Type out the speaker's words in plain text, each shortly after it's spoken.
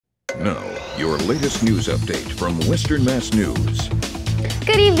Now, your latest news update from Western Mass News.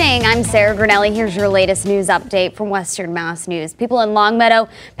 Good evening, I'm Sarah Grinelli. Here's your latest news update from Western Mass News. People in Longmeadow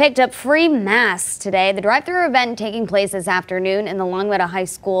picked up free masks today. The drive-thru event taking place this afternoon in the Longmeadow High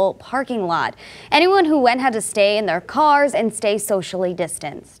School parking lot. Anyone who went had to stay in their cars and stay socially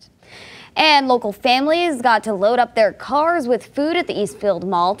distanced. And local families got to load up their cars with food at the Eastfield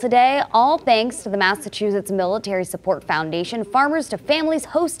Mall today, all thanks to the Massachusetts Military Support Foundation. Farmers to Families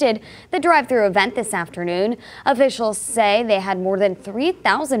hosted the drive-thru event this afternoon. Officials say they had more than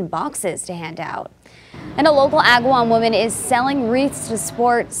 3,000 boxes to hand out. And a local Agawam woman is selling wreaths to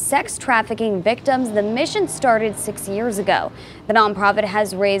support sex trafficking victims. The mission started 6 years ago. The nonprofit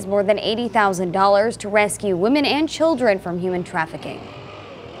has raised more than $80,000 to rescue women and children from human trafficking.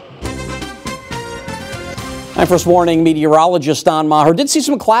 I'm first warning meteorologist Don Maher. Did see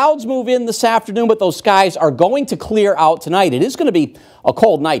some clouds move in this afternoon, but those skies are going to clear out tonight. It is going to be a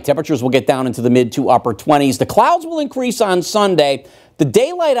cold night. Temperatures will get down into the mid to upper 20s. The clouds will increase on Sunday. The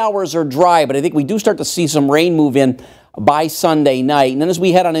daylight hours are dry, but I think we do start to see some rain move in by Sunday night. And then as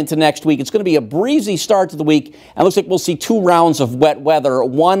we head on into next week, it's going to be a breezy start to the week. And it looks like we'll see 2 rounds of wet weather,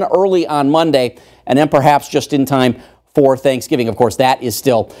 one early on Monday, and then perhaps just in time for Thanksgiving. Of course, that is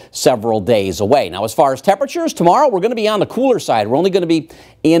still several days away. Now, as far as temperatures, tomorrow we're going to be on the cooler side. We're only going to be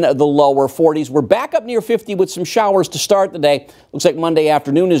in the lower 40s. We're back up near 50 with some showers to start the day. Looks like Monday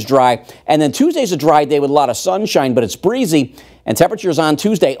afternoon is dry. And then Tuesday's a dry day with a lot of sunshine, but it's breezy. And temperatures on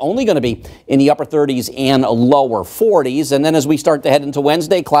Tuesday only going to be in the upper 30s and lower 40s. And then as we start to head into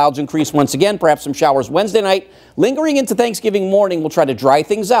Wednesday, clouds increase once again, perhaps some showers Wednesday night. Lingering into Thanksgiving morning, we'll try to dry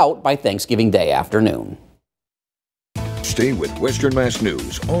things out by Thanksgiving Day afternoon. Stay with Western Mass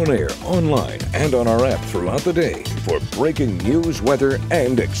News on air, online, and on our app throughout the day for breaking news, weather,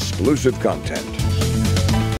 and exclusive content.